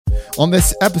On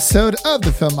this episode of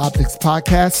the Film Optics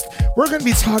Podcast, we're going to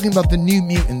be talking about the New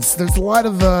Mutants. There's a lot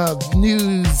of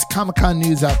news, Comic-Con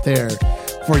news out there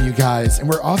for you guys. And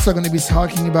we're also going to be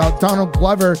talking about Donald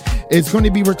Glover is going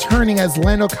to be returning as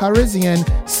Lando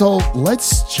Calrissian. So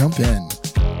let's jump in.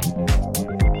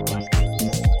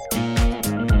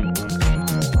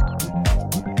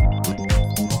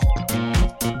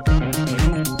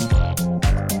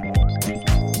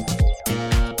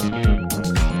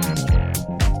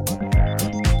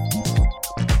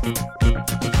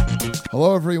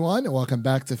 Hello, everyone, and welcome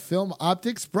back to Film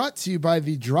Optics, brought to you by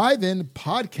the Drive-In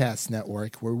Podcast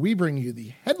Network, where we bring you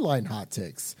the headline hot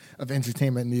takes of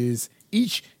entertainment news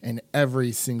each and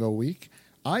every single week.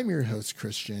 I'm your host,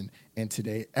 Christian, and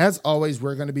today, as always,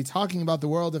 we're going to be talking about the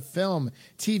world of film,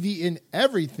 TV, and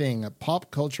everything pop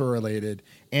culture related.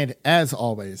 And as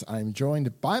always, I'm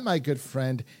joined by my good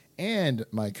friend and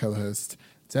my co-host,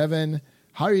 Devin.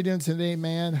 How are you doing today,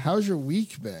 man? How's your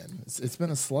week been? It's been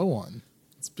a slow one.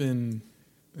 It's been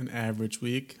an average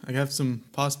week. I have some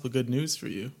possible good news for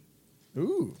you.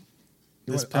 Ooh.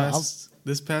 This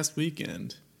past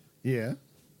weekend, yeah,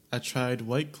 I tried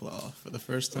White Claw for the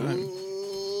first time.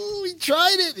 Ooh, he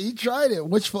tried it.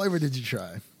 Which flavor did you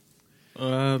try?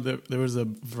 There was a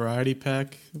variety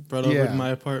pack brought over to my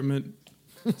apartment,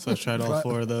 so I tried all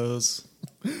 4 of those.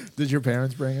 Did your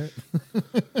parents bring it?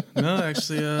 No,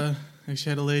 actually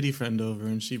had a lady friend over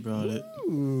and she brought it.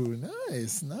 Ooh,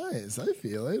 nice. I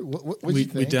feel it. What'd you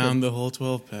think? We downed the whole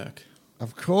 12-pack.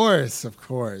 Of course.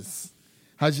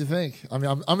 How'd you think? I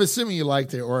mean, I'm assuming you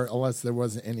liked it, or unless there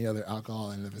wasn't any other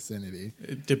alcohol in the vicinity.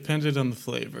 It depended on the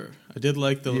flavor. I did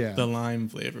like the lime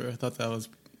flavor. I thought that was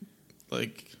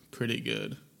pretty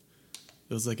good.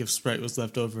 It was like if Sprite was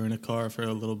left over in a car for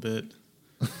a little bit,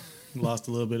 lost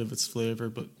a little bit of its flavor,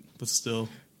 but still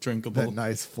drinkable. That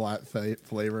nice flat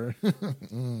flavor.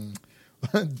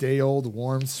 Day-old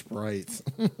warm Sprite.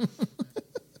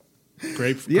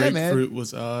 Grapefruit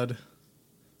was odd.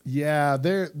 Yeah,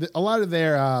 a lot of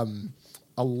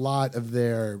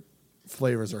their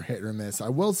flavors are hit or miss. I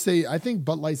will say, I think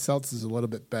Bud Light Seltzer is a little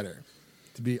bit better,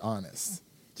 to be honest,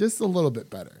 just a little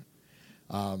bit better.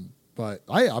 But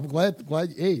I'm glad.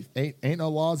 Hey, ain't no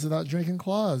laws without drinking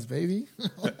claws, baby.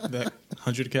 that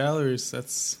 100 calories.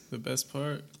 That's the best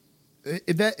part.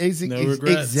 That is no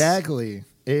regrets. Exactly.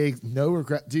 No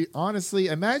regret. Dude, honestly,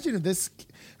 imagine if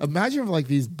like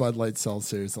these Bud Light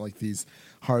seltzers, like these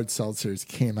hard seltzers,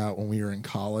 came out when we were in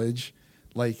college.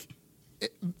 Like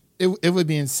it would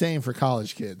be insane for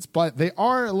college kids, but they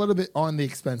are a little bit on the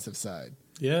expensive side.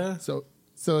 Yeah. So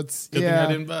it's good thing I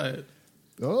didn't buy it.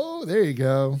 Oh, there you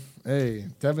go. Hey,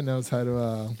 Devin knows how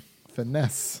to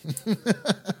finesse.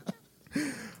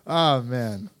 Oh,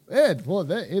 man. Ed, well,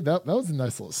 that was a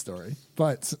nice little story.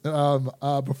 But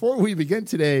before we begin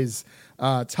today's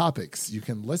topics, you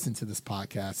can listen to this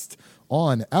podcast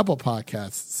on Apple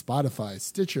Podcasts, Spotify,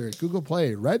 Stitcher, Google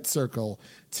Play, Red Circle,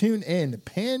 TuneIn,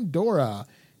 Pandora,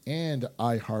 and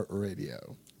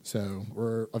iHeartRadio. So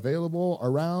we're available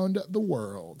around the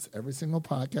world. Every single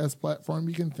podcast platform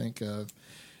you can think of,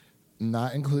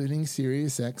 not including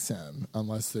SiriusXM,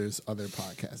 unless there's other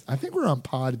podcasts. I think we're on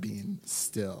Podbean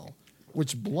still,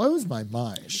 which blows my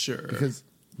mind. Sure. Because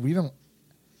we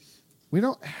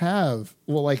don't have,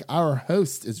 our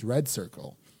host is Red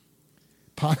Circle.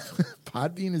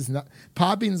 Podbean is not.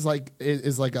 Podbean is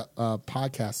like a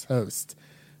podcast host.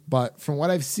 But from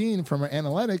what I've seen from our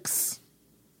analytics,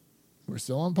 we're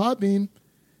still on Podbean,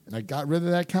 and I got rid of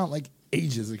that account like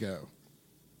ages ago,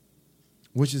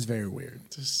 which is very weird.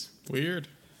 Just weird.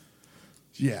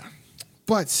 Yeah.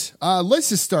 But let's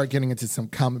just start getting into some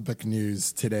comic book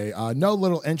news today. No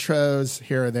little intros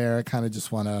here or there. I kind of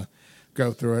just want to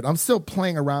go through it. I'm still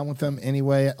playing around with them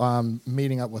anyway.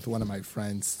 Meeting up with one of my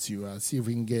friends to see if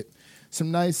we can get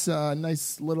some nice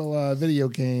little video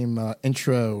game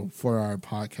intro for our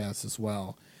podcast as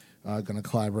well. Going to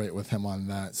collaborate with him on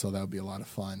that, so that'll be a lot of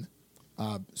fun.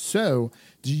 So,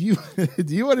 do you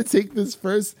want to take this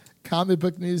first comic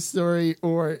book news story,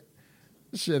 or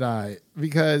should I?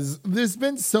 Because there's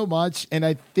been so much, and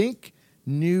I think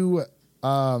new.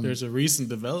 There's a recent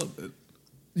development.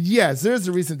 Yes, there's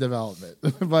a recent development,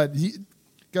 but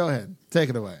go ahead, take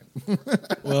it away.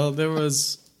 Well, there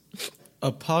was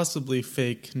a possibly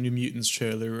fake New Mutants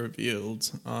trailer revealed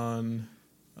on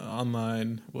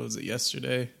online. What was it,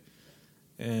 yesterday?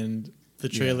 And the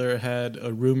trailer had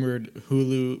a rumored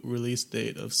Hulu release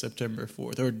date of September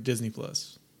 4th, or Disney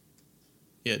Plus.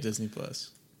 Yeah, Disney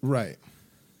Plus. Right.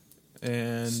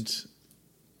 And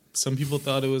some people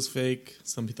thought it was fake.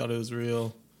 Some people thought it was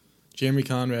real. Jeremy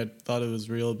Conrad thought it was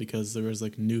real because there was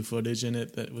new footage in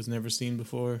it that was never seen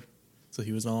before. So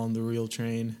he was all on the real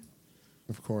train.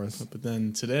 of course. But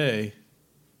then today,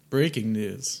 breaking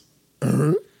news.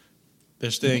 They're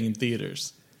staying in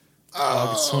theaters.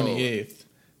 August 28th.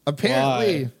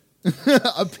 Apparently.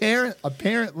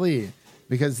 Apparently.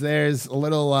 Because there's a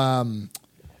little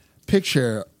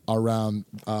picture around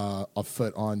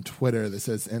afoot on Twitter that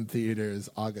says in theaters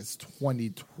August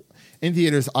 28th,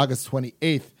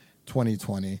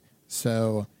 2020.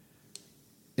 So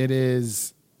it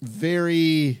is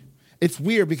it's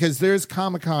weird because there's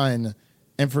Comic-Con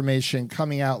information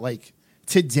coming out like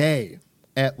today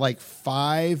at like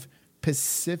 5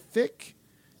 Pacific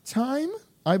time,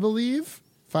 I believe.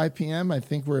 5 p.m. I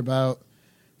think we're about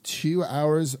 2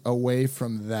 hours away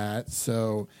from that.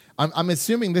 So I'm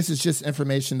assuming this is just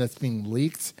information that's being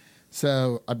leaked.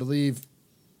 So I believe,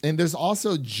 and there's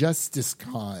also Justice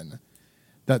Con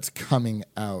that's coming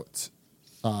out.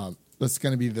 That's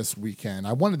going to be this weekend.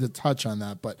 I wanted to touch on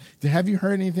that, but have you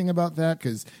heard anything about that?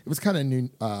 Because it was kind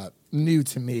of new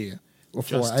to me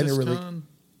before. Justice I didn't really. Con?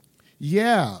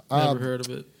 Yeah, Never heard of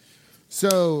it.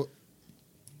 So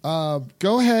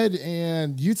go ahead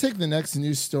and you take the next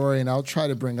news story, and I'll try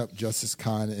to bring up Justice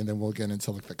Con, and then we'll get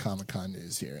into like the Comic-Con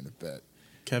news here in a bit.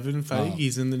 Kevin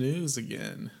Feige's in the news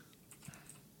again.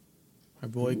 Our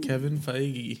boy Kevin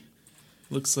Feige.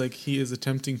 Looks like he is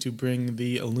attempting to bring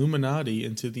the Illuminati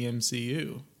into the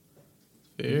MCU.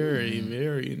 Very,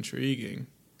 very intriguing.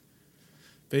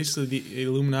 Basically, the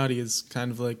Illuminati is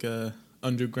kind of like a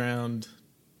underground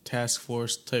task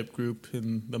force type group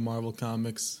in the Marvel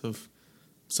comics of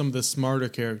some of the smarter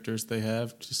characters they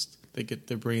have. Just they get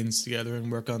their brains together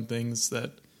and work on things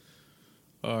that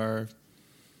are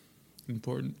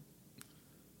important.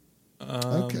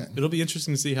 Okay. It'll be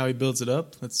interesting to see how he builds it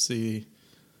up. Let's see.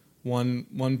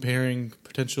 One pairing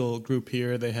potential group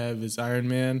here they have is Iron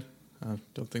Man.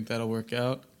 Don't think that'll work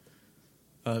out.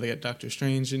 They got Doctor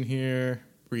Strange in here,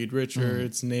 Reed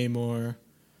Richards, Namor,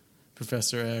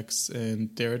 Professor X,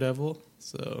 and Daredevil.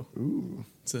 So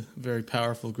it's a very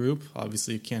powerful group.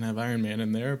 Obviously, you can't have Iron Man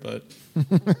in there, but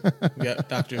we got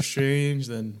Doctor Strange.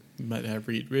 Then you might have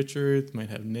Reed Richards, might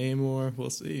have Namor.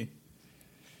 We'll see.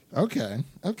 Okay.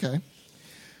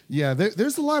 Yeah,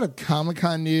 there's a lot of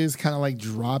Comic-Con news kind of like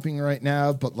dropping right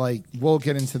now, but like we'll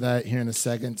get into that here in a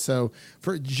second. So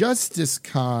for Justice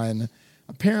Con,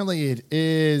 apparently it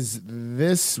is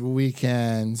this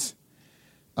weekend.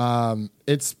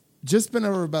 It's just been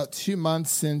over about 2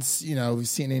 months since, we've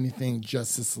seen anything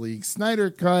Justice League Snyder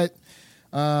Cut.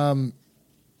 So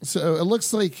it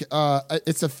looks like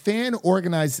it's a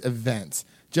fan-organized event.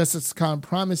 Justice Con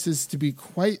promises to be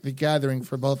quite the gathering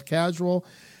for both casual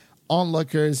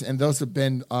onlookers and those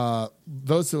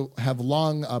who have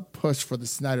long pushed for the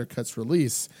Snyder Cut's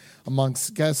release.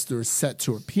 Amongst guests who are set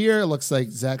to appear, it looks like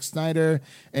Zack Snyder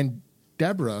and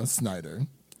Deborah Snyder,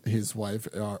 his wife,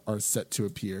 are set to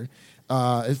appear.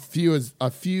 A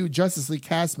few Justice League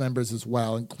cast members as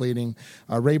well, including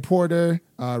Ray Porter,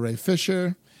 Ray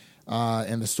Fisher,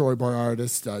 and the storyboard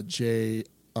artist Jay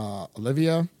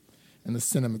Olivia, and the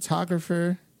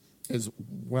cinematographer as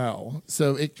well.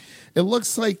 So it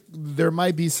looks like there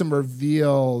might be some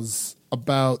reveals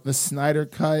about the Snyder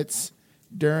Cuts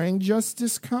during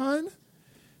Justice Con.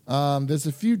 There's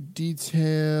a few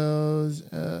details.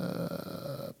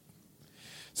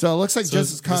 So it looks like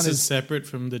Justice Con is separate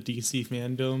from the DC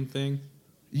Fandom thing.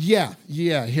 Yeah.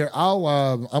 Here,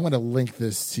 I'm going to link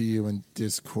this to you in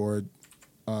Discord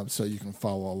so you can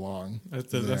follow along.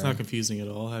 That's not confusing at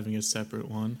all. Having a separate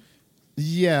one.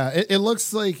 Yeah, it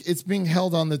looks like it's being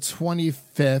held on the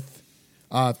 25th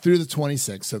through the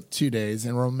 26th, so 2 days,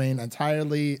 and will remain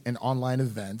entirely an online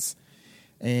event.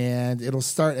 And it'll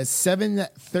start at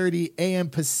 7:30 a.m.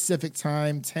 Pacific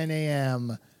time,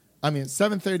 7:30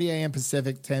 a.m.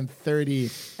 Pacific,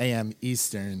 10:30 a.m.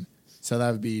 Eastern. So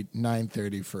that would be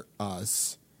 9:30 for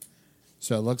us.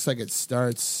 So it looks like it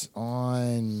starts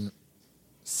on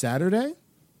Saturday.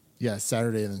 Yeah,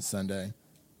 Saturday and then Sunday.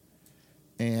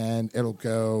 And it'll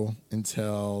go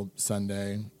until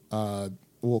Sunday.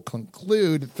 We'll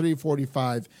conclude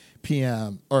 3:45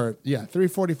 p.m.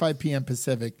 3:45 p.m.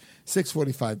 Pacific,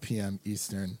 6:45 p.m.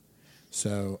 Eastern.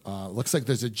 So looks like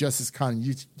there's a Justice Con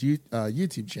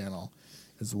YouTube channel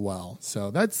as well. So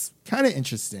that's kind of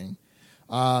interesting.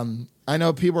 I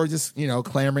know people are just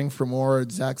clamoring for more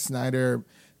Zack Snyder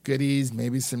goodies,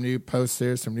 maybe some new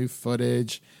posters, some new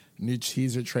footage, new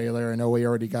teaser trailer. I know we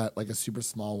already got like a super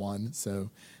small one,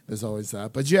 so there's always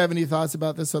that. But do you have any thoughts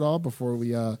about this at all before we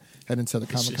head into the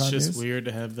Comic-Con news? It's just weird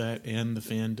to have that and the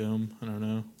fandom. I don't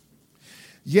know.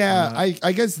 Yeah,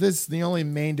 I guess the only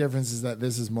main difference is that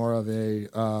this is more of a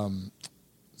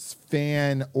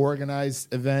fan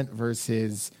organized event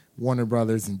versus Warner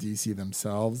Brothers and DC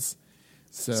themselves.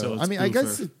 So it's I mean, I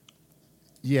guess, so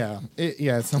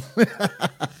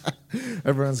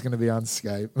everyone's going to be on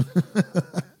Skype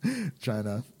trying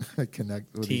to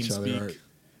connect with each other.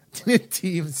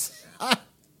 Teams.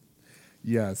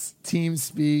 Yes,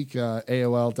 TeamSpeak,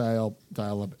 AOL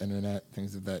dial-up internet,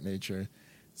 things of that nature.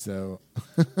 So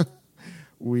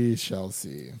we shall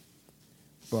see.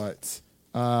 But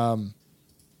so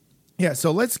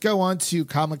let's go on to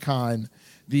Comic-Con,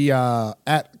 the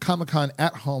at Comic-Con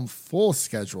at home full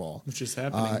schedule, which is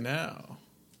happening now.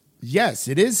 Yes,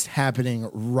 it is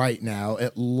happening right now.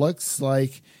 It looks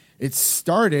like it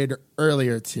started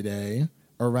earlier today,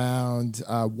 around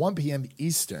 1 p.m.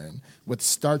 Eastern, with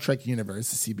Star Trek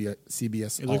Universe, the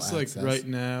CBS It All looks Access. like right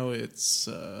now it's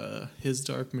His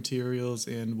Dark Materials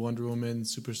and Wonder Woman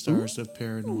Superstars of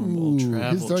Paranormal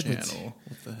Travel Channel.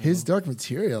 What the hell? His Dark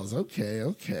Materials.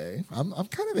 Okay. I'm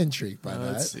kind of intrigued by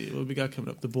that. Let's see what we got coming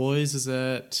up. The Boys is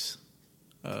at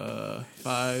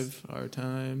 5 our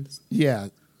time. Yeah.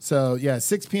 So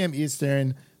 6 p.m.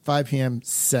 Eastern, 5 p.m.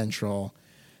 Central.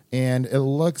 And it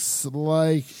looks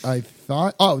like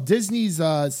Disney's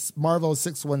Marvel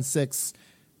 616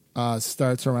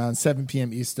 starts around 7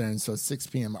 p.m. Eastern, so 6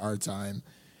 p.m. our time.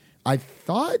 I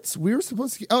thought we were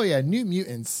supposed to New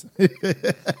Mutants.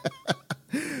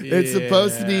 It's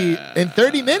supposed to be in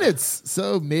 30 minutes,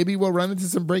 so maybe we'll run into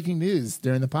some breaking news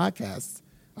during the podcast.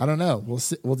 I don't know. We'll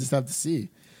see. We'll just have to see.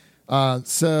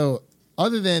 So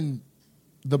other than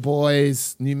The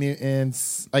Boys, New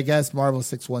Mutants, I guess Marvel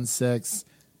 616,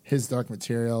 His Dark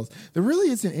Materials, there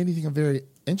really isn't anything I'm very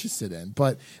interested in.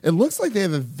 But it looks like they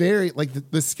have a very,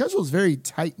 the schedule is very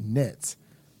tight knit.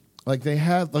 Like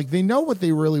they know what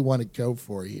they really want to go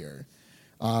for here.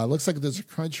 Looks like there's a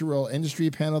Crunchyroll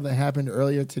industry panel that happened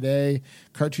earlier today.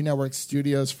 Cartoon Network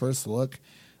Studios' first look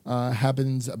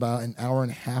happened about an hour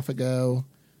and a half ago.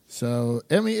 So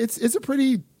I mean, it's a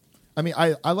pretty. I mean,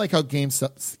 I like how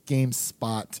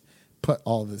GameSpot put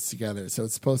all this together. So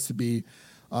it's supposed to be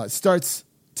starts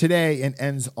today and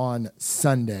ends on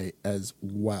Sunday as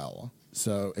well.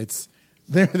 So it's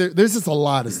there's just a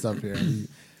lot of stuff here.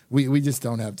 We just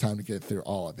don't have time to get through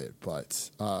all of it, but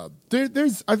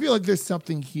there's I feel like there's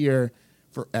something here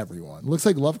for everyone. Looks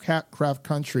like Lovecraft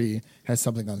Country has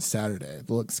something on Saturday. It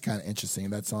looks kind of interesting.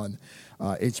 That's on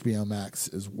HBO Max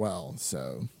as well.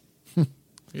 So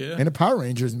yeah, and a Power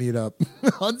Rangers meetup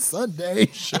on Sunday.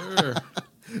 Sure,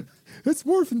 it's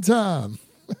morphin' time.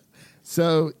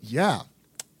 So yeah,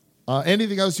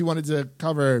 anything else you wanted to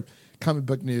cover comic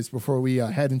book news before we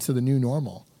head into the new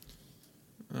normal?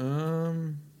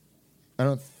 I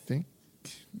don't think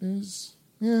there's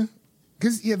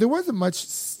because there wasn't much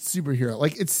superhero.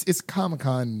 Like it's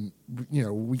Comic-Con,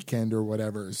 weekend or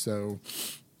whatever. So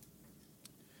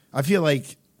I feel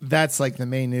like that's like the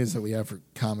main news that we have for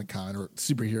Comic-Con or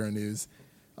superhero news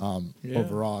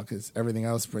overall, because everything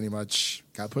else pretty much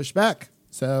got pushed back.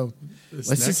 So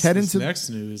let's just head into next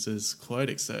news is quite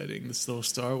exciting. This little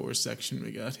Star Wars section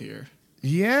we got here.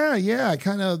 Yeah. I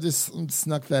kind of just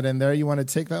snuck that in there. You want to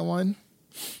take that one?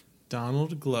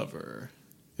 Donald Glover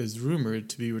is rumored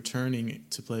to be returning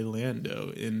to play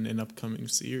Lando in an upcoming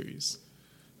series.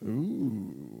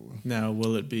 Ooh. Now,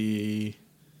 will it be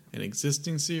an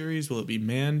existing series? Will it be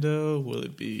Mando? Will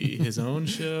it be his own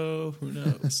show? Who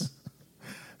knows?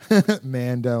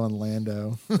 Mando and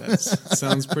Lando. That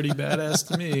sounds pretty badass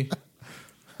to me.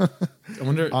 I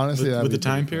wonder, honestly, would the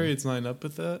time periods line up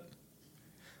with that?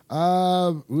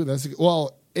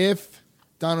 Well, if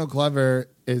Donald Glover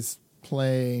is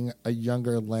playing a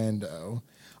younger Lando,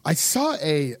 I saw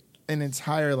an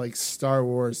entire Star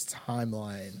Wars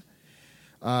timeline.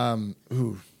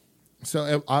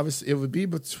 So obviously it would be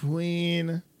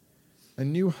between A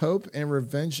New Hope and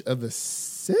Revenge of the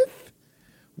Sith,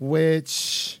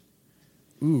 which,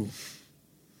 well,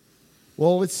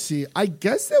 let's see. I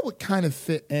guess that would kind of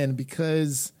fit in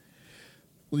because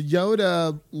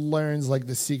Yoda learns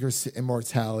the secrets to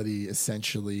immortality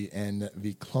essentially in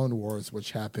the Clone Wars,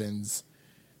 which happens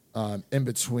in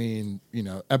between,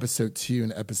 episode 2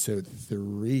 and episode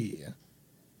 3.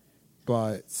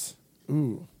 But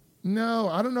no,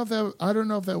 I don't know if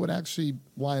that would actually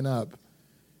line up,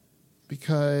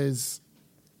 because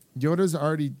Yoda's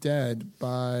already dead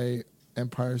by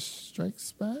Empire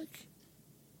Strikes Back,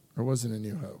 or was it A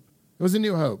New Hope? It was A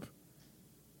New Hope.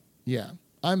 Yeah,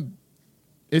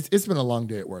 It's been a long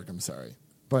day at work. I'm sorry,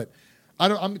 but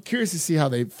I'm curious to see how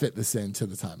they fit this into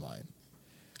the timeline.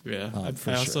 Yeah, I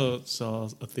also saw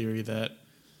a theory that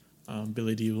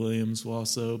Billy D. Williams will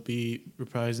also be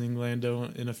reprising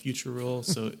Lando in a future role.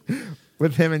 So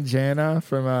with him and Jana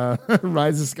from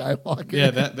Rise of Skywalker.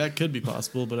 Yeah, that could be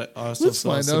possible, but I also Let's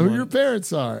saw find out who your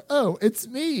parents are. Oh, it's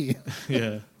me.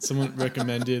 Yeah, someone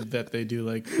recommended that they do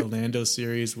like a Lando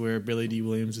series where Billy D.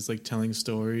 Williams is like telling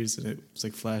stories, and it's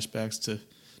like flashbacks to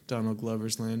Donald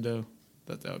Glover's Lando.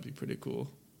 Thought that would be pretty cool.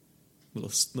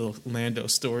 Little Lando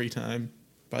story time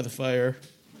by the fire.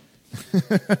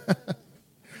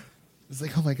 It's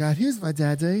like, oh my God, here's my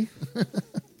daddy.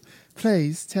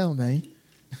 Please tell me.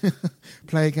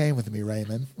 Play a game with me,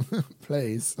 Raymond.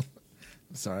 Please.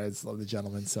 I'm sorry, I just love the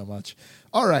gentleman so much.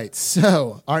 All right,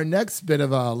 so our next bit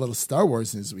of little Star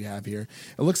Wars news we have here.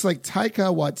 It looks like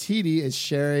Taika Waititi is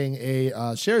sharing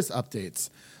shares updates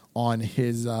on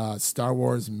his Star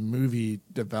Wars movie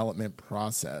development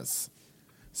process.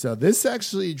 So this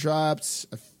actually dropped,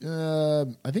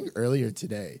 I think, earlier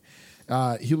today.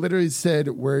 He literally said,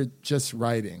 "We're just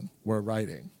writing. We're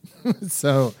writing."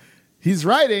 So he's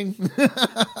writing.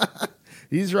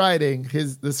 He's writing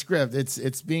the script.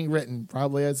 It's being written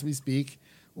probably as we speak,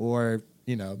 or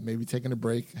maybe taking a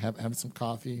break, having some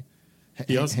coffee.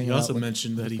 He also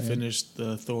mentioned that he finished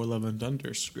the Thor: Love and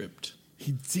Thunder script.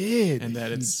 He did, and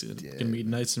that it's going to be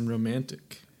nice and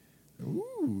romantic.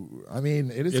 Ooh, I mean,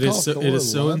 it is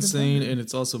so insane, and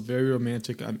it's also very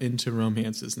romantic. I'm into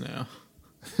romances now.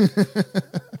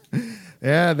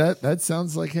 Yeah, that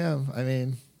sounds like him. I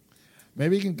mean,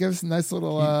 maybe he can give us a nice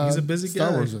little. He's a busy Star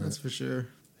guy, Wars that's for sure.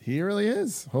 He really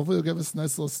is. Hopefully, he'll give us a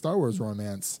nice little Star Wars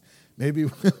romance. Maybe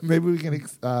we can.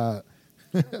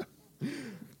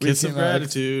 Kiss of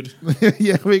gratitude.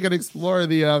 Yeah, we can explore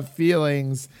the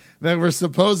feelings that were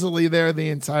supposedly there the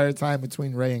entire time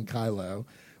between Rey and Kylo.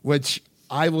 Which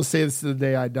I will say this to the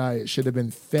day I die. It should have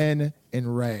been Finn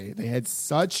and Rey. They had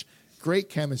such great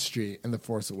chemistry in The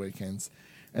Force Awakens.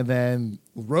 And then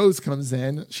Rose comes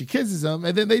in, she kisses him,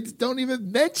 and then they don't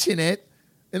even mention it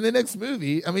in the next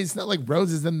movie. I mean, it's not like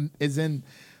Rose is in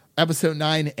episode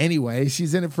 9 anyway.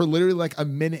 She's in it for literally like a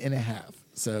minute and a half.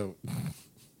 So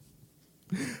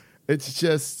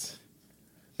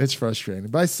it's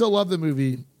frustrating. But I still love the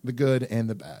movie, the good and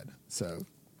the bad. So,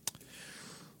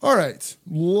 all right,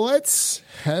 let's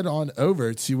head on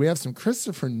over to, we have some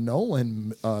Christopher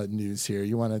Nolan news here.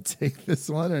 You want to take this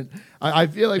one? Or, I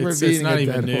feel like we're beating a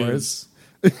dead horse.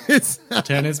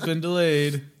 Tenet's been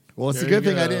delayed. Well, it's a good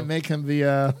thing I didn't make him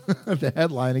the the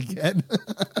headline again.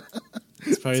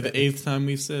 It's probably the 8th time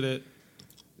we've said it.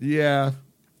 Yeah.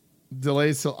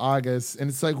 Delays till August. And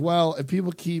it's like, well, if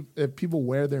people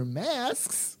wear their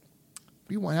masks,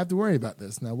 we won't have to worry about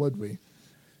this now, would we?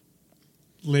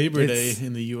 Labor Day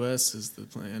in the U.S. is the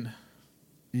plan.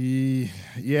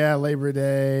 Yeah, Labor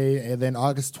Day. And then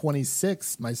August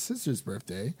 26th, my sister's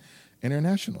birthday,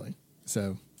 internationally.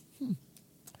 So,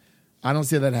 I don't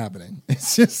see that happening.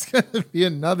 It's just going to be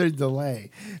another delay.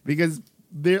 Because,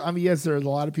 yes, there's a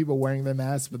lot of people wearing their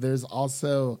masks, but there's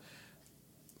also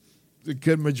a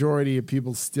good majority of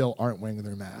people still aren't wearing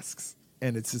their masks.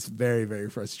 And it's just very, very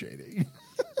frustrating.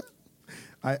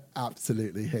 I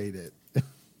absolutely hate it.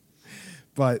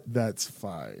 But that's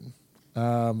fine.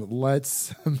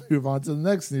 Let's move on to the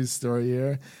next news story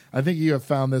here. I think you have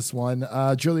found this one.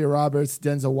 Julia Roberts,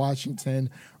 Denzel Washington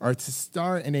are to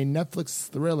star in a Netflix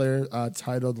thriller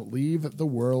titled Leave the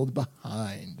World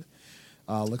Behind.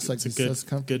 Looks like it's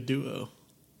a good duo.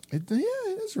 It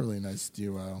is a really nice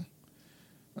duo.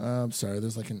 I'm sorry,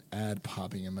 there's like an ad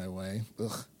popping in my way.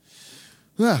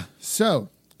 Ugh. So,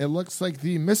 it looks like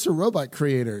the Mr. Robot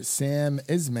creator, Sam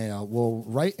Esmail, will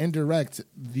write and direct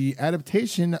the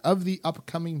adaptation of the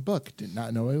upcoming book. Did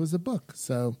not know it was a book.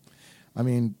 So, I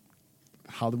mean,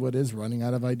 Hollywood is running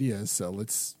out of ideas. So,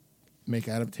 let's make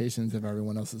adaptations of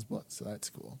everyone else's books. So, that's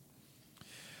cool.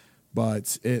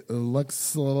 But it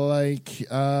looks like, this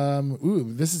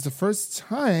is the first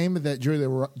time that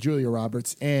Julia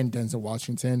Roberts and Denzel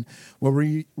Washington will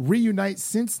reunite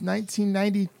since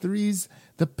 1993's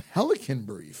The Pelican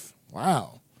Brief.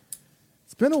 Wow.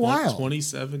 It's been a while.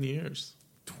 27 years.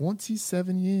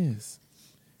 27 years.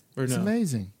 It's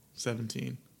amazing.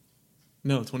 17.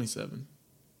 No, 27.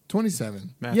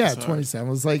 27. Math yeah, is hard. 27.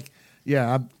 It was like,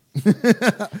 yeah.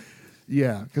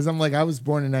 Yeah, because I'm like, I was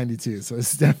born in 92, so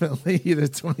it's definitely either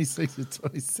 26 or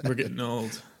 27. We're getting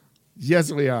old. Yes,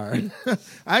 we are.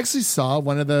 I actually saw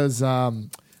one of those, I'm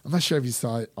not sure if you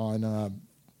saw it on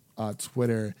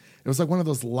Twitter. It was like one of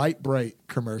those Light Bright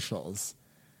commercials.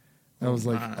 And I was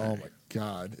like, oh my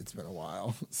God, it's been a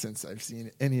while since I've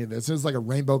seen any of this. It was like a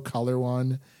rainbow color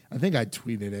one. I think I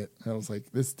tweeted it. I was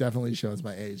like, this definitely shows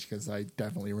my age because I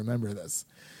definitely remember this.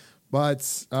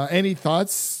 But any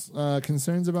thoughts,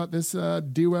 concerns about this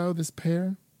duo, this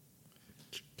pair?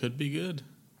 Could be good.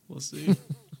 We'll see.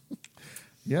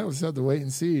 Yeah, we'll just have to wait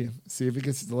and see if it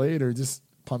gets delayed or just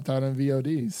pumped out on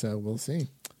VOD. So we'll see.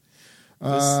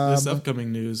 This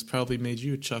upcoming news probably made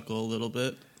you chuckle a little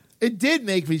bit. It did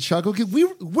make me chuckle.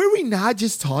 Were we not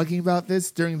just talking about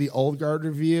this during the Old Guard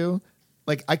review?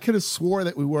 Like, I could have swore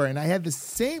that we were. And I had the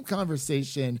same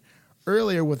conversation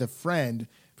earlier with a friend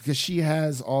because she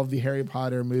has all the Harry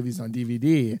Potter movies on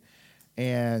DVD.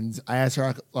 And I asked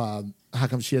her how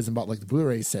come she hasn't bought like the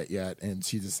Blu-ray set yet. And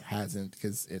she just hasn't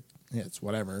because it's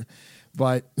whatever.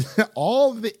 But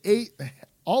all 8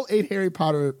 Harry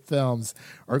Potter films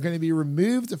are going to be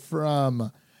removed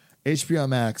from HBO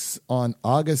Max on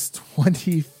August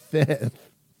 25th.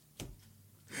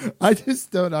 I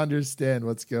just don't understand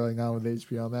what's going on with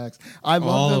HBO Max. I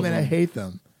love them and I hate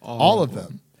them. All of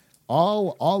them.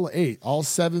 All 8, all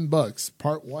 7 books,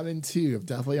 part 1 and 2 of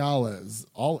Deathly Hallows,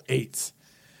 all 8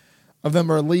 of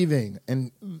them are leaving.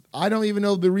 And I don't even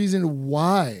know the reason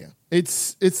why.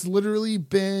 It's literally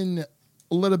been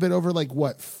a little bit over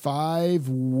 5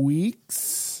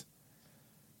 weeks.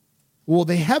 Well,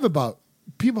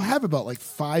 people have about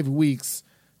 5 weeks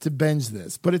to binge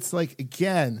this, but it's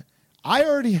again, I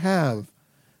already have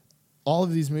all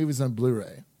of these movies on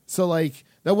Blu-ray. So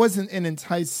that wasn't an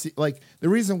entice, the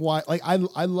reason why,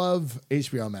 I love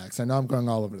HBO Max. I know I'm going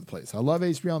all over the place. I love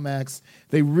HBO Max.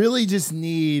 They really just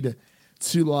need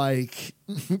to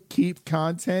keep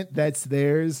content that's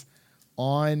theirs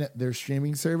on their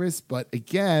streaming service. But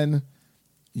again,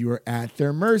 you are at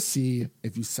their mercy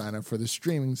if you sign up for the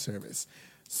streaming service.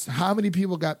 So how many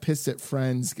people got pissed at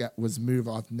Friends was moved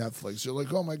off Netflix? You're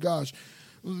like, oh my gosh,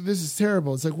 this is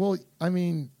terrible. It's well, I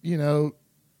mean,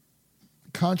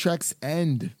 contracts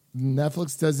end.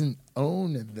 Netflix doesn't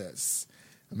own this.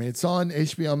 I mean, it's on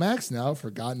HBO Max now for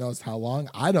God knows how long.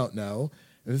 I don't know.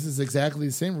 This is exactly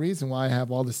the same reason why I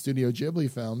have all the Studio Ghibli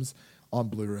films on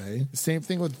Blu-ray. Same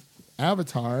thing with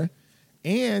Avatar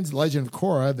and Legend of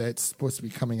Korra that's supposed to be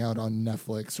coming out on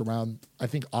Netflix around, I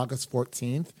think, August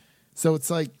 14th. So it's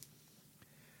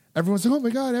everyone's like, oh my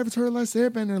God, Avatar The Last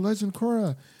Airbender, Legend of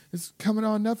Korra is coming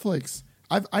on Netflix.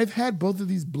 I've had both of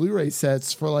these Blu-ray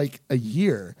sets for a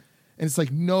year, and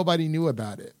it's nobody knew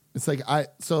about it. It's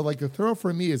the thrill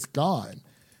for me is gone,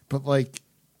 but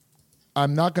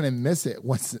I'm not gonna miss it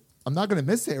I'm not gonna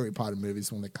miss the Harry Potter movies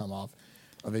when they come off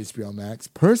of HBO Max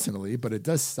personally, but it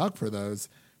does suck for those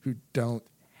who don't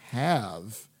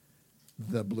have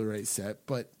the Blu-ray set.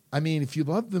 But I mean, if you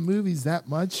love the movies that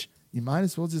much, you might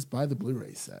as well just buy the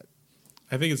Blu-ray set.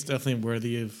 I think it's definitely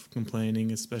worthy of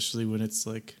complaining, especially when it's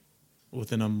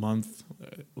within a month,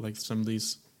 some of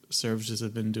these services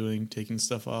have been doing, taking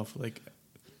stuff off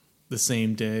the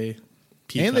same day.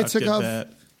 Peacock and they took did off.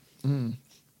 That.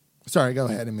 Sorry, go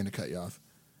ahead. I didn't mean to cut you off.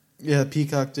 Yeah,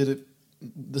 Peacock did it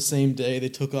the same day. They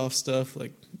took off stuff.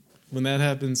 When that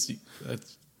happens,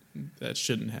 that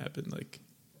shouldn't happen.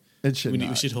 It should.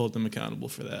 We should hold them accountable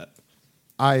for that.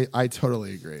 I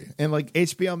totally agree. And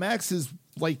HBO Max is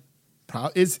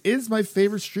is my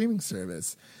favorite streaming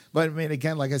service. But I mean,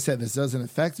 again, like I said, this doesn't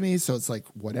affect me, so it's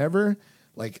whatever.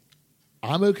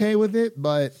 I'm okay with it.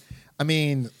 But I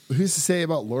mean, who's to say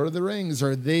about Lord of the Rings?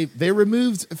 Or they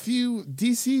removed a few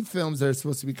DC films that are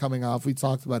supposed to be coming off. We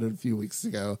talked about it a few weeks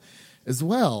ago as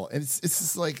well. And it's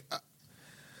just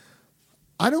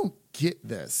I don't get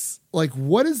this.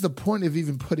 What is the point of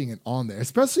even putting it on there?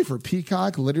 Especially for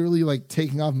Peacock, literally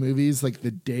taking off movies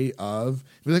the day of.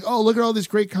 Be oh, look at all this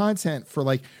great content for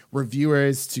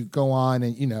reviewers to go on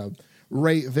and,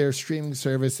 rate their streaming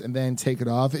service and then take it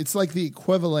off. It's the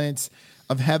equivalent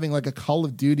of having a Call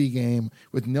of Duty game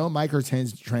with no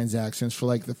microtransactions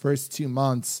for the first 2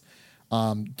 months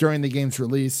during the game's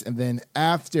release. And then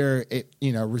after it,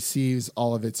 receives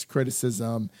all of its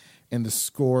criticism and the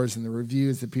scores and the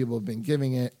reviews that people have been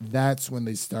giving it, that's when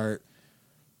they start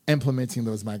implementing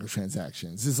those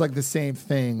microtransactions. It's the same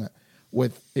thing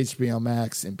with HBO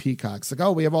Max and Peacock. It's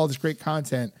oh, we have all this great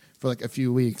content for a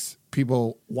few weeks.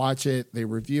 People watch it, they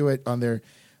review it on their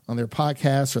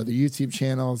podcasts or their YouTube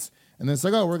channels, and then it's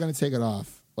oh, we're going to take it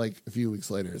off a few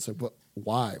weeks later. It's but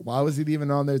why? Why was it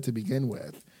even on there to begin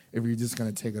with if you're just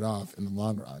going to take it off in the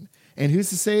long run? And who's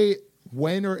to say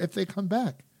when or if they come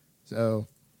back? So...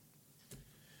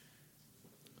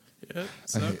 Yeah, it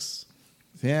sucks.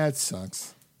 Yeah, it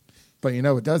sucks. But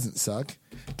it doesn't suck.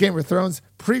 Game of Thrones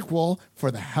prequel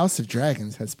for the House of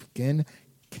Dragons has begun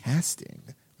casting.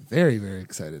 Very, very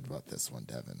excited about this one,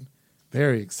 Devin.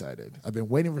 Very excited. I've been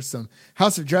waiting for some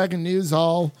House of Dragon news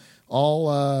all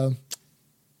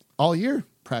year,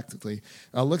 practically.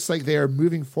 Looks like they are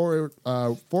moving forward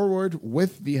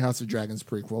with the House of Dragons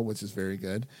prequel, which is very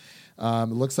good. It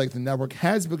looks like the network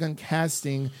has begun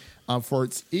casting for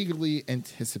its eagerly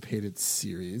anticipated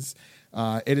series.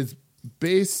 It is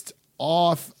based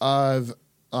off of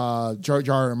George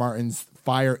R. R. Martin's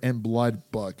Fire and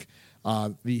Blood book,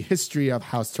 the history of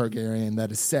House Targaryen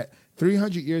that is set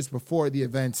 300 years before the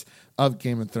events of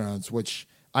Game of Thrones, which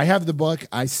I have the book.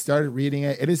 I started reading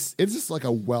it. It's just like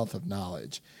a wealth of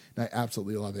knowledge, and I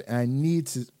absolutely love it.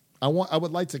 And I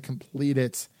would like to complete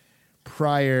it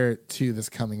prior to this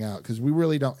coming out because we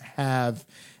really don't have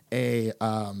a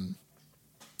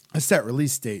set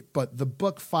release date. But the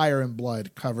book Fire and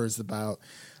Blood covers about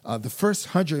the first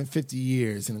 150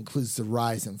 years and includes the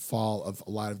rise and fall of a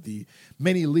lot of the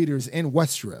many leaders in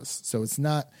Westeros. So it's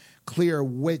not clear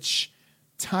which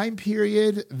time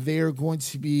period they're going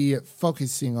to be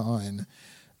focusing on,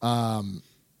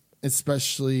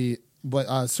 especially.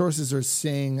 But sources are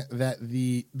saying that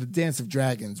the Dance of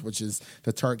Dragons, which is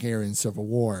the Targaryen Civil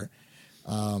War,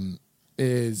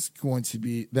 is going to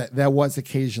be that was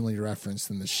occasionally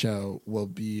referenced in the show, will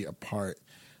be a part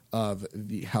of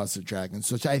the House of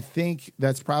Dragons, which I think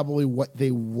that's probably what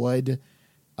they would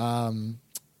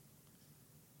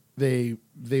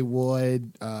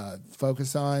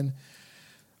focus on.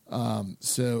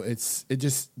 So it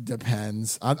just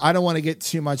depends. I don't want to get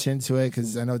too much into it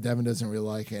because I know Devin doesn't really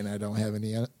like it, and I don't have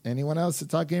anyone else to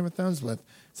talk Game of Thrones with,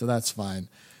 so that's fine.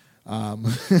 But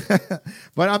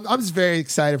I'm just very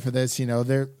excited for this. You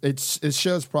know, it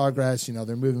shows progress. You know,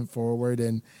 they're moving forward,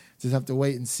 and just have to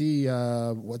wait and see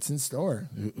what's in store,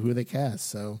 who they cast.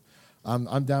 So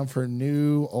I'm down for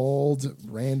new, old,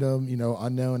 random,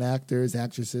 unknown actors,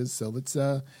 actresses. So let's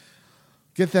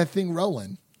get that thing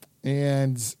rolling.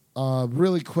 And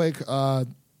really quick,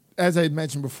 as I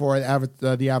mentioned before,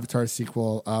 the Avatar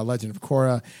sequel, Legend of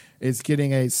Korra, is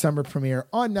getting a summer premiere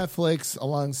on Netflix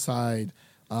alongside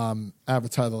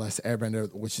Avatar: The Last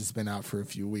Airbender, which has been out for a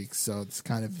few weeks. So it's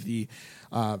kind of the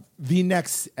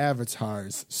next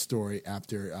Avatar's story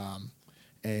after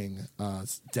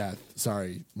Aang's death.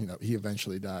 Sorry, he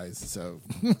eventually dies. So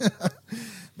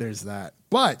there's that.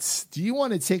 But do you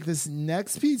want to take this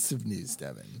next piece of news,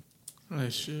 Devin? I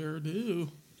sure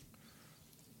do.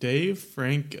 Dave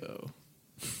Franco,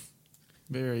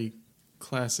 very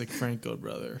classic Franco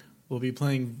brother, will be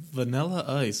playing Vanilla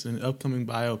Ice in an upcoming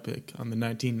biopic on the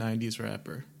 1990s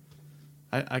rapper.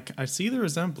 I see the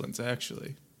resemblance,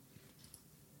 actually.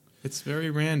 It's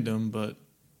very random, but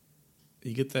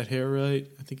you get that hair right,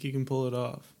 I think you can pull it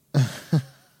off.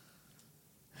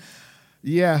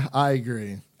 Yeah, I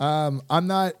agree. I'm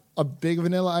not a big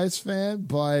Vanilla Ice fan,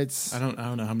 but I don't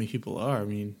know how many people are. I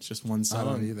mean, it's just one song. I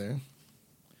don't either.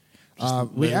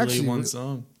 We actually one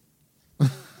song.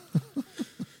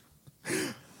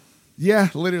 Yeah,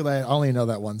 literally, I only know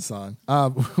that one song.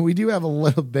 We do have a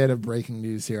little bit of breaking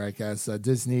news here, I guess.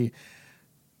 Disney.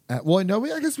 I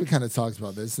guess we kind of talked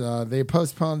about this. They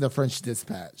postponed the French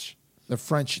Dispatch,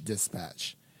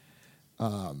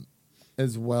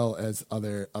 as well as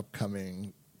other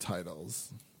upcoming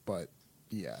titles. But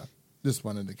yeah, just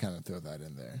wanted to kind of throw that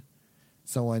in there.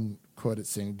 Someone quoted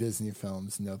saying, "Disney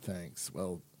films, no thanks."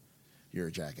 Well, you're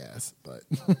a jackass, but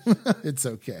it's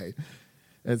okay.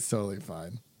 It's totally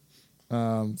fine.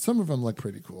 Some of them look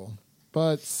pretty cool,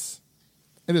 but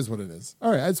it is what it is.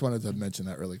 All right, I just wanted to mention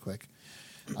that really quick.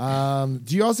 Do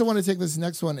you also want to take this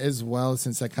next one as well,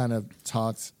 since I kind of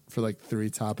talked for like 3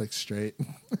 topics straight?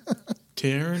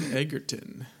 Taron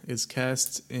Egerton is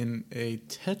cast in a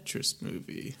Tetris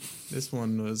movie. This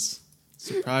one was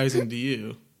surprising to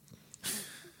you.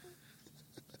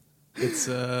 It's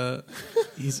a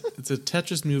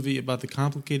Tetris movie about the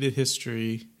complicated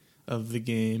history of the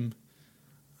game.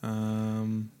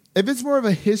 If it's more of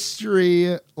a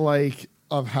history, like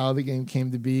of how the game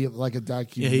came to be, like a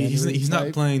documentary. Yeah, he's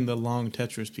not playing the long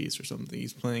Tetris piece or something.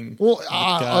 He's playing the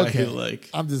guy okay. who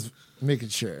I'm just making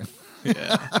sure.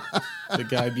 Yeah, the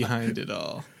guy behind it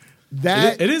all.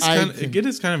 It is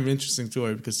kind of an interesting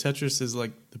story because Tetris is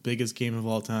like the biggest game of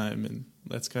all time, and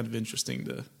that's kind of interesting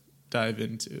to dive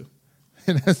into.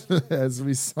 And as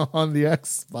we saw on the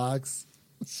Xbox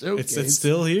showcase, it's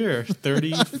still here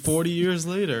 30, 40 years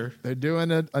later. They're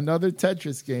doing another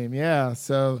Tetris game. Yeah.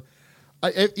 So,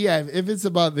 if it's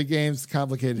about the game's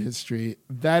complicated history,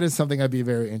 that is something I'd be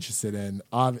very interested in.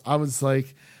 I was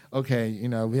like, okay,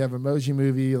 we have Emoji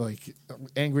Movie, like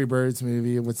Angry Birds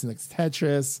movie. What's next?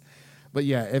 Tetris. But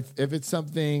yeah, if it's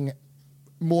something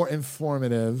more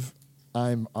informative,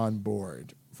 I'm on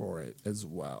board for it as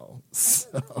well.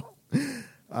 So,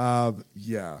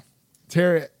 yeah.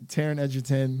 Taron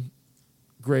Egerton,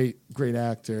 great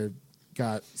actor,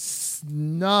 got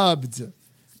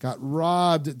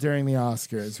robbed during the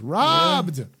Oscars.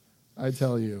 Robbed! Yeah. I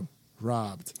tell you,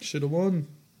 robbed. Should have won.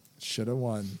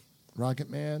 Rocket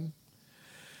Man.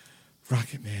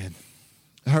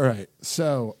 All right.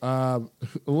 So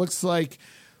it looks like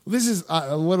this is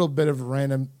a little bit of a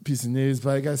random piece of news,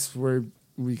 but I guess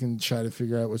we can try to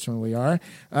figure out which one we are.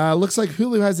 Looks like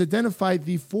Hulu has identified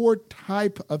the 4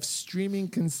 type of streaming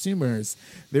consumers.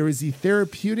 There is the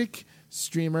therapeutic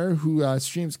streamer who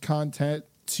streams content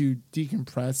to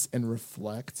decompress and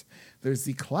reflect. There's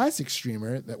the classic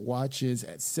streamer that watches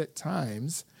at set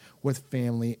times with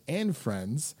family and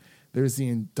friends. There's the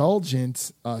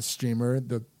indulgent streamer,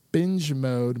 the binge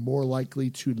mode, more likely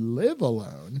to live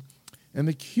alone, and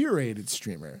the curated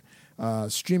streamer,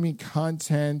 streaming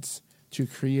content to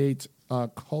create a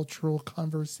cultural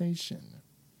conversation.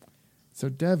 So,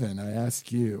 Devin, I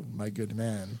ask you, my good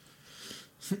man,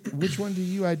 which one do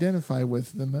you identify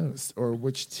with the most, or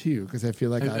which two? Because I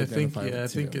feel like I identify with two. I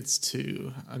think it's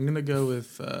 2. I'm gonna go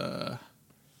with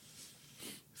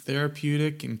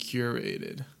therapeutic and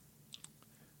curated.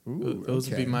 Ooh, Those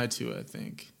okay. would be my 2, I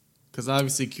think. Because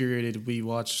obviously, curated, we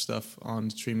watch stuff on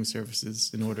streaming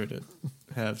services in order to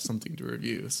have something to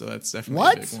review. So that's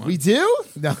definitely a big one. We do?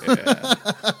 No. Yeah.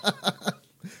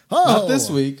 Oh, Not this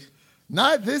week.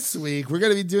 Not this week. We're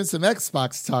going to be doing some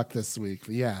Xbox talk this week.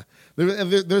 But yeah,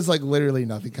 there's like literally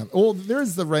nothing coming. Well,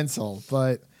 there's the rental,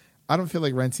 but I don't feel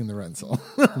like renting the rental.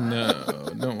 No,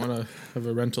 don't want to have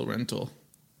a rental.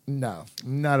 No,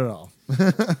 not at all.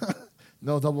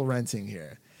 No double renting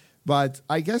here. But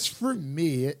I guess for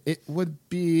me, it would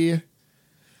be,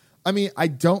 I mean, I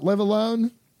don't live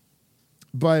alone,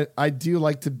 but I do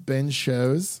like to binge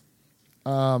shows.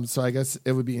 So I guess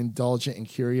it would be indulgent and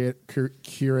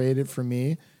curated for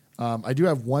me. I do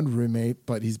have one roommate,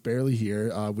 but he's barely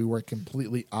here. We work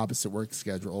completely opposite work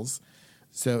schedules.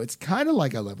 So it's kind of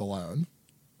like I live alone.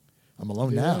 I'm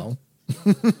alone now.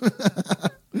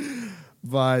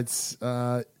 But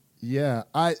yeah,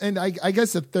 I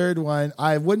guess the third one,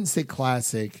 I wouldn't say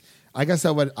classic. I guess I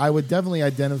would definitely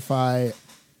identify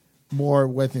more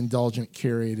with indulgent,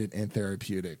 curated, and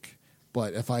therapeutic.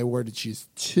 But if I were to choose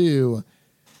 2,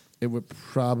 it would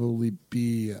probably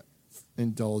be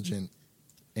indulgent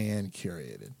and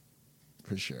curated,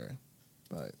 for sure.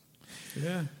 But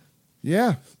yeah.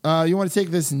 You want to take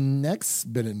this next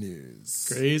bit of news?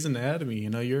 Grey's Anatomy. You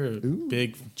know, you're a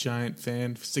big, giant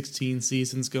fan. 16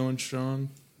 seasons going strong.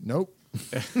 Nope.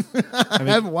 I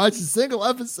haven't watched a single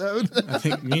episode. I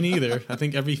think me neither. I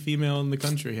think every female in the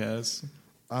country has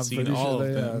seen all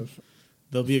of them.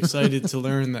 They'll be excited to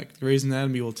learn that Grey's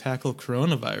Anatomy will tackle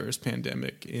coronavirus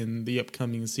pandemic in the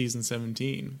upcoming season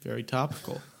 17. Very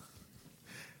topical.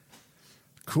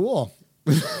 Cool.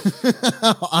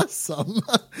 Awesome.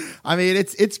 I mean,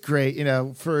 it's great, you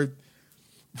know, for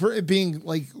it being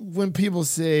like when people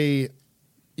say,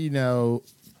 you know,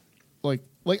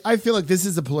 like I feel like this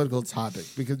is a political topic,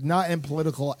 because not in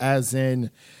political as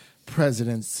in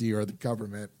presidency or the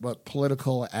government, but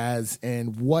political as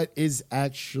in what is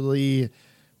actually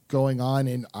going on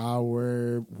in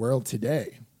our world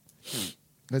today.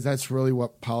 Because that's really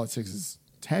what politics is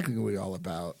technically all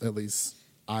about. At least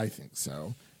I think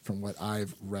so, from what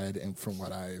I've read and from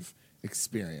what I've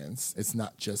experienced. It's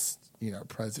not just, you know,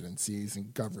 presidencies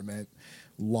and government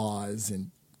laws and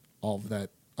all of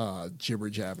that jibber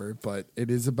jabber, but it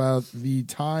is about the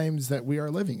times that we are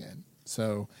living in.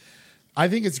 So I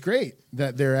think it's great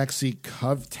that they're actually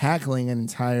tackling an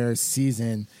entire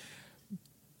season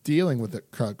dealing with the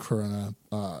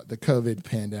the COVID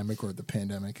pandemic, or the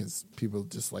pandemic as people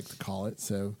just like to call it.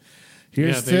 So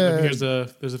there's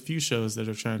a few shows that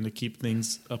are trying to keep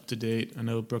things up to date. I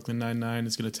know Brooklyn Nine-Nine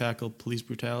is going to tackle police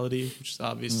brutality, which is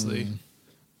obviously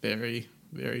very,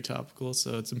 very topical.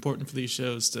 So it's important for these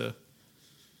shows to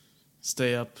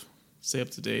stay up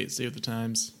to date, stay with the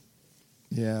times.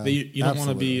 Yeah, you don't want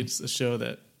to be a show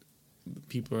that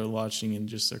people are watching and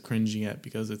just are cringing at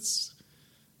because it's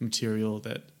material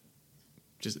that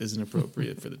just isn't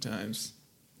appropriate for the times.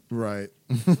 Right.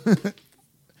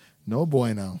 No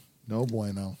bueno.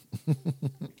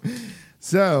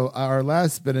 So our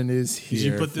last bit of news here. Did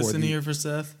you put this in here for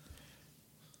Seth?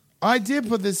 I did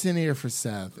put this in here for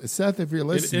Seth. Seth, if you're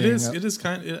listening, it is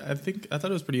kind. I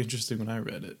thought it was pretty interesting when I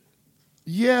read it.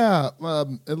 Yeah,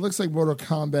 it looks like Mortal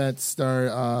Kombat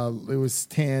star Lewis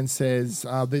Tan says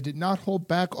they did not hold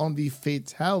back on the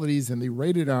fatalities in the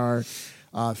rated R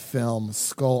film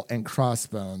Skull and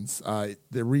Crossbones. The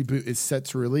reboot is set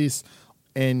to release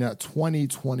in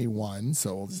 2021,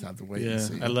 so we'll just have to wait and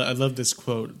see. I love this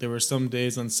quote. There were some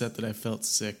days on set that I felt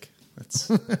sick. That's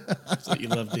what you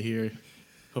love to hear.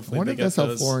 Hopefully they get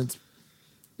those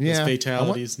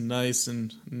fatalities nice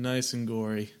and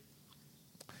gory.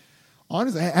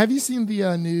 Honestly, have you seen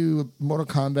the new Mortal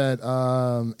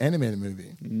Kombat animated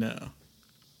movie? No.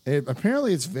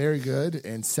 Apparently, it's very good,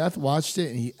 and Seth watched it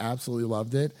and he absolutely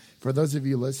loved it. For those of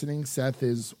you listening, Seth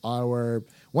is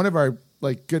one of our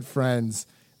like good friends.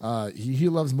 He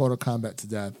loves Mortal Kombat to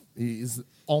death. He's the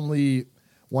only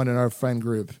one in our friend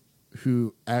group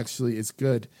who actually is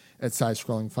good at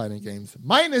side-scrolling fighting games,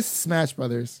 minus Smash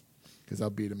Brothers, because I'll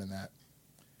beat him in that.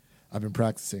 I've been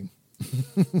practicing.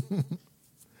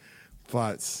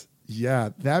 But yeah,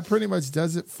 that pretty much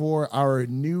does it for our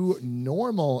new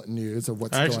normal news of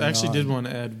what's going on. I actually did want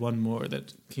to add one more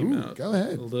that came out go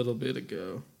ahead. a little bit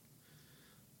ago.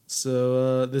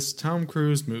 So this Tom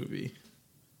Cruise movie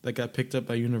that got picked up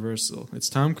by Universal. It's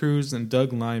Tom Cruise and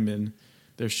Doug Liman.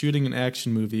 They're shooting an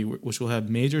action movie which will have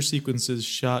major sequences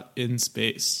shot in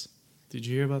space. Did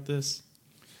you hear about this?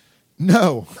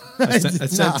 No, I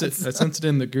sent it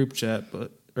in the group chat,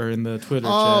 or in the Twitter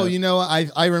chat. Oh, you know,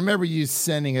 I remember you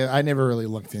sending it. I never really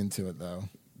looked into it, though.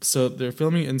 So they're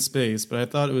filming in space, but I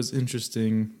thought it was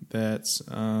interesting that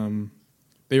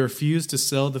they refused to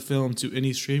sell the film to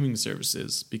any streaming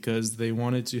services because they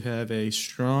wanted to have a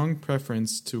strong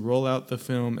preference to roll out the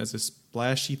film as a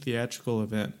splashy theatrical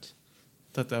event.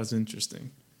 I thought that was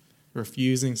interesting.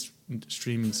 Refusing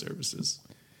streaming services.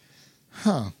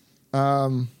 Huh.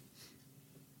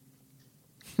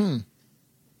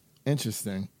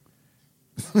 Interesting.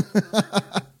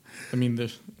 I mean,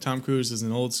 Tom Cruise is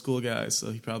an old school guy,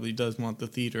 so he probably does want the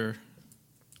theater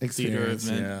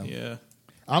event. Yeah.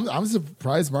 I'm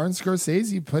surprised Martin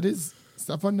Scorsese put his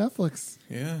stuff on Netflix.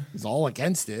 Yeah. He's all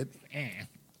against it.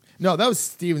 No, that was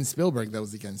Steven Spielberg that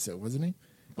was against it, wasn't he?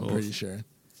 I'm pretty sure.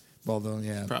 Both of them,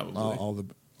 yeah. Probably.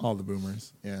 All the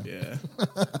boomers. Yeah. Yeah.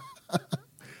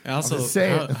 And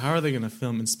also, how are they going to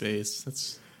film in space?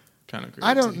 That's kind of crazy.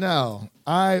 I don't know.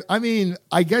 I mean,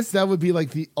 I guess that would be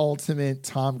like the ultimate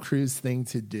Tom Cruise thing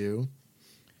to do.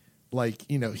 Like,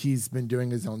 you know, he's been doing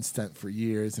his own stunt for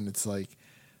years, and it's like,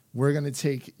 we're going to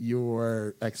take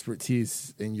your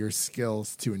expertise and your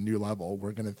skills to a new level.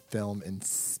 We're going to film in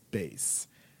space.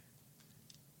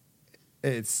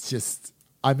 It's just,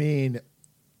 I mean,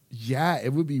 yeah,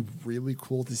 it would be really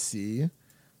cool to see,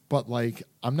 but like,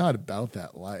 I'm not about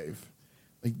that life.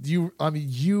 Like,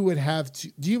 you would have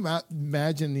to, do you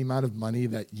imagine the amount of money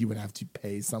that you would have to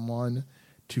pay someone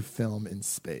to film in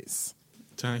space?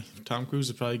 Tom Cruise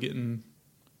is probably getting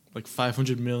like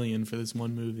 $500 million for this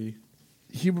one movie.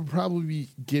 He would probably be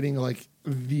getting like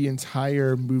the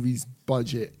entire movie's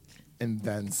budget and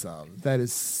then some. That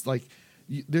is like,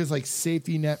 there's like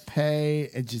safety net pay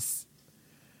and just,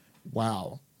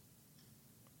 wow.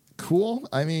 Cool.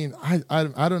 I mean, I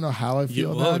don't know how I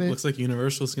feel about it. Looks like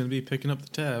Universal's going to be picking up the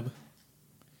tab.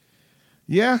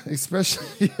 Yeah,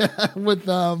 especially with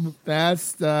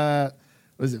Fast.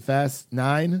 Was it Fast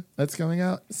 9 that's coming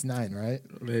out? It's 9, right?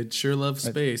 They sure love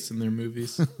space in their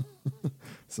movies.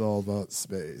 It's all about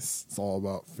space. It's all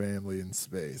about family and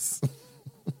space.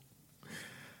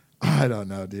 I don't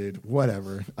know, dude.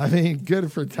 Whatever. I mean,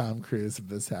 good for Tom Cruise if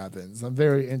this happens. I'm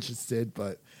very interested,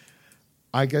 but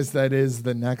I guess that is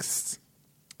the next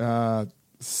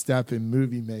step in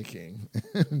movie making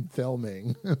and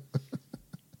filming.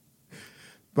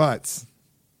 But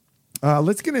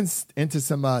let's get into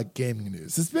some gaming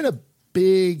news. It's been a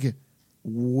big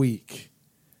week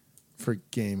for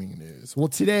gaming news. Well,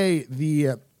 today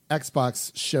the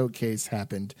Xbox showcase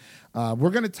happened. We're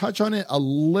going to touch on it a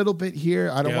little bit here.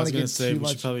 I don't want to get too much. We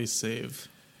should probably save.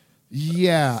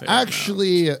 Yeah,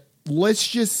 actually, let's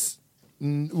just.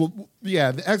 The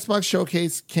Xbox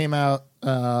showcase came out,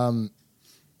 and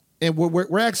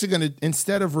we're actually going to,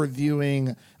 instead of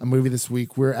reviewing a movie this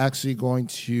week, we're actually going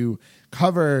to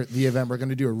cover the event. We're going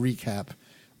to do a recap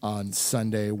on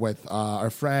Sunday with our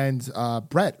friend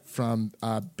Brett from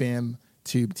BAM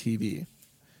Tube TV.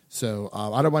 So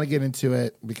I don't want to get into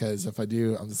it because if I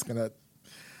do, I'm just going to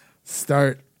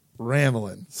start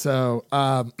rambling. So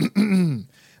it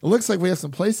looks like we have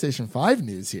some PlayStation 5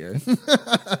 news here.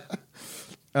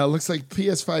 Looks like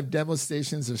PS5 demo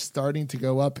stations are starting to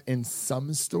go up in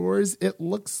some stores, it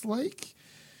looks like.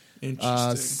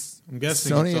 Interesting. I'm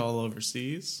guessing Sony, it's all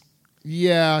overseas.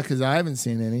 Yeah, because I haven't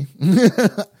seen any.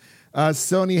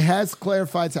 Sony has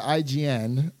clarified to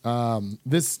IGN.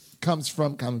 This comes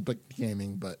from Comic Book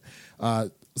Gaming, but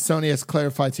Sony has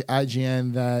clarified to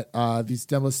IGN that these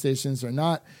demo stations are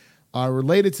not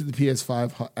related to the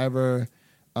PS5. However,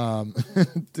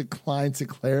 declined to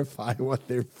clarify what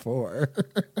they're for.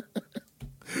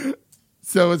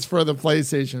 So it's for the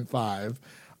PlayStation 5.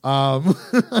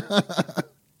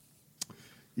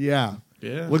 Yeah.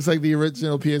 Looks like the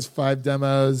original PS5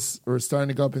 demos are starting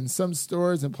to go up in some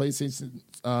stores, and PlayStation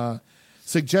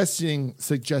suggesting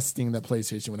that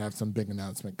PlayStation would have some big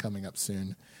announcement coming up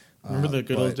soon. Remember the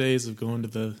good but- old days of going to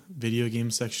the video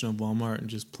game section of Walmart and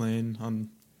just playing on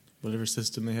whatever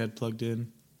system they had plugged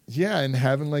in? Yeah, and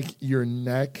having like your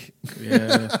neck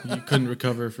Yeah, you couldn't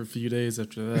recover for a few days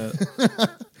after that.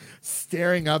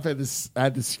 staring up at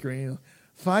the screen.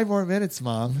 5 more minutes,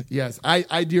 Mom. Yes,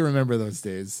 I do remember those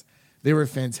days. They were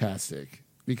fantastic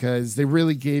because they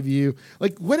really gave you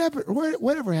like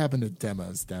whatever happened to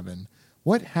demos, Devin?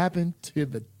 What happened to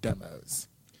the demos?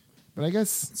 But I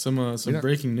guess Some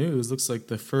breaking news. Looks like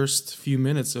the first few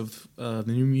minutes of the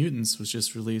New Mutants was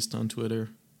just released on Twitter.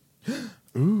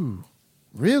 ooh,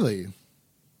 really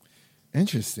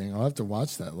interesting. I'll have to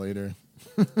watch that later.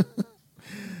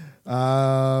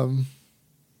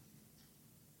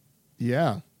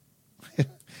 Yeah.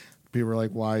 People are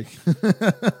like, why?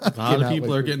 A lot of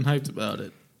people are getting hyped about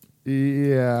it.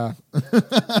 Yeah.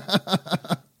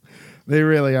 They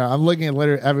really are. I'm looking at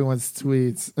literally everyone's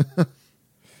tweets.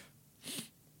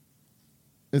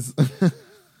 It's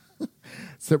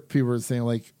so people are saying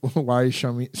like, why are you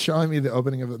showing me the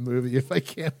opening of a movie if I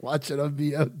can't watch it on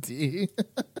VOD?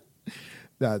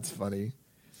 That's funny.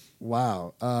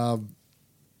 Wow.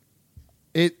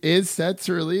 It is set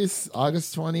to release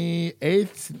August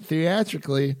 28th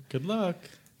theatrically. Good luck.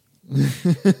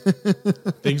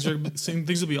 Things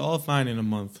will be all fine in a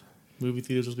month. Movie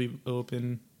theaters will be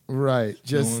open. Right.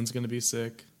 No one's gonna be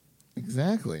sick.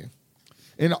 Exactly.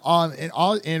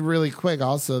 And really quick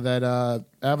also that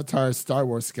Avatar's Star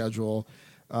Wars schedule,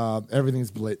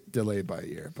 everything's delayed by a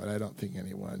year, but I don't think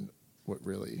anyone would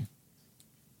really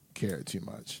care too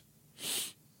much.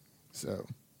 So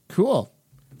cool.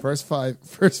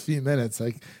 First few minutes,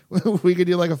 like we could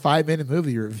do like a 5-minute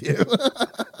movie review.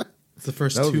 It's the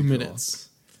first That would 2 be cool. minutes.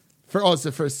 It's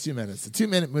the first 2 minutes. A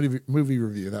 2-minute movie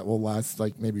review that will last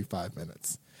like maybe 5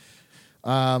 minutes.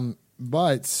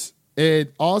 But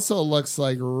it also looks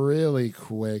like really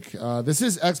quick. This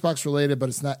is Xbox related, but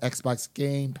it's not Xbox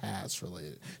Game Pass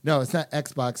related. No, it's not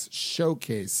Xbox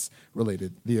Showcase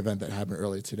related, the event that happened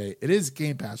earlier today. It is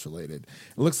Game Pass related.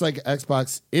 It looks like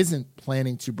Xbox isn't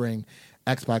planning to bring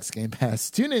Xbox Game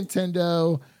Pass to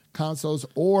Nintendo consoles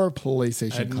or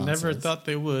PlayStation consoles. I never thought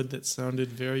they would. That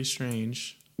sounded very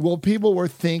strange. Well, people were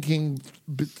thinking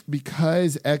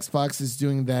because Xbox is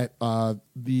doing that,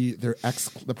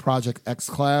 the Project X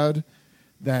Cloud,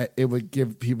 that it would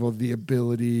give people the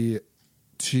ability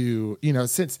to,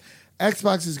 since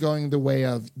Xbox is going the way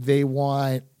of they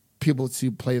want people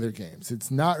to play their games. It's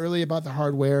not really about the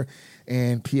hardware,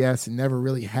 and PS never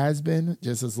really has been.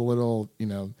 Just as a little,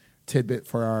 tidbit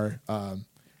for our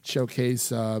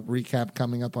showcase recap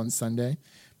coming up on Sunday,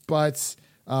 but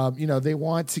they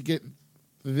want to get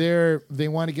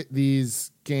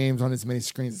these games on as many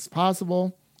screens as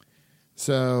possible.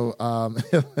 So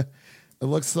it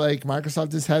looks like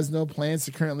Microsoft just has no plans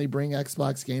to currently bring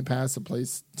Xbox Game Pass to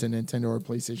Nintendo or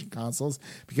PlayStation consoles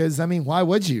because why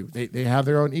would you? They have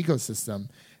their own ecosystem.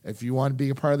 If you want to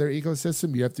be a part of their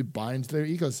ecosystem, you have to buy into their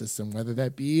ecosystem, whether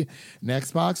that be an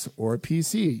Xbox or a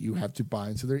PC. You have to buy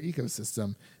into their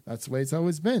ecosystem. That's the way it's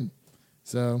always been.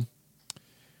 So,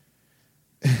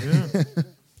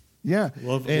 yeah.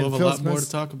 We'll have a lot more to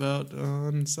talk about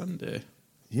on Sunday.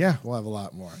 Yeah, we'll have a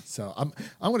lot more. So I'm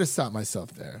going to stop myself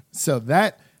there. So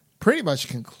that pretty much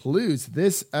concludes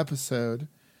this episode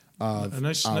of a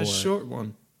nice short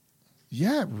one.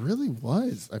 Yeah, it really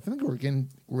was. I think we're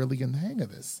really getting the hang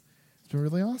of this. It's been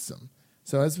really awesome.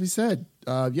 So as we said,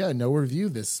 no review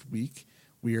this week.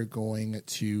 We are going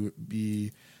to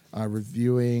be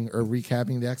reviewing or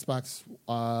recapping the Xbox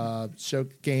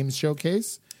Games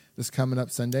Showcase. This coming up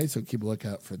Sunday, so keep a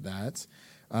lookout for that.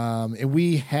 And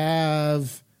we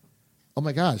have, oh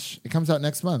my gosh, it comes out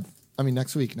next week.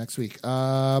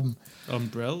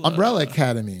 Umbrella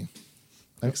Academy.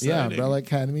 Exciting. Yeah, Umbrella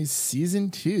Academy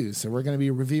Season 2. So we're going to be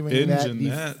reviewing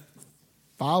that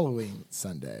following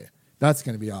Sunday. That's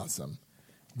going to be awesome.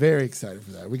 Very excited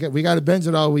for that. We got to binge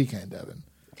it all weekend, Devin.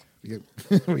 We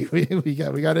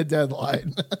got a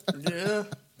deadline. Yeah.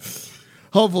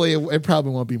 Hopefully, it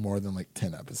probably won't be more than like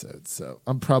 10 episodes. So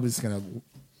I'm probably just going to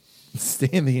stay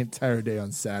in the entire day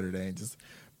on Saturday and just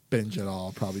binge it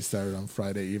all. Probably start it on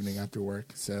Friday evening after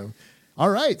work. So, all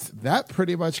right. That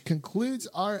pretty much concludes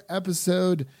our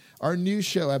episode, our new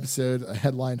show episode,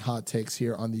 Headline Hot Takes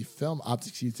here on the Film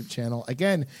Optics YouTube channel.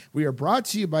 Again, we are brought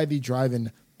to you by the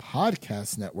Drive-In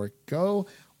Podcast Network. Go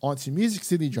onto Music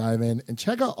City Drive-In and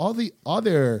check out all the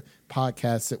other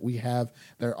podcasts that we have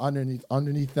that are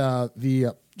underneath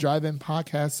the Drive-In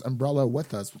Podcast umbrella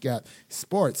with us. We got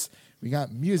sports, we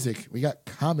got music, we got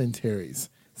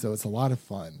commentaries. So it's a lot of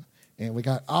fun. And we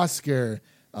got Oscar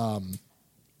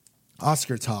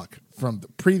Oscar talk from the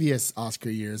previous Oscar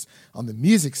years on the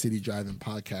Music City Drive-In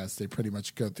podcast. They pretty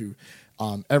much go through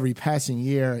every passing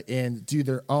year and do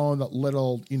their own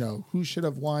little, who should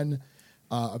have won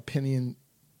opinion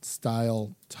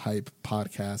style type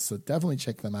podcast. So definitely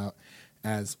check them out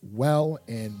as well.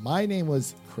 And my name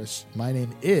is Christian,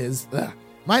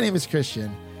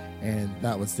 and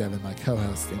that was Devin, my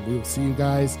co-host. And we will see you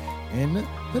guys in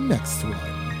the next one.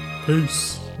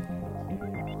 Peace.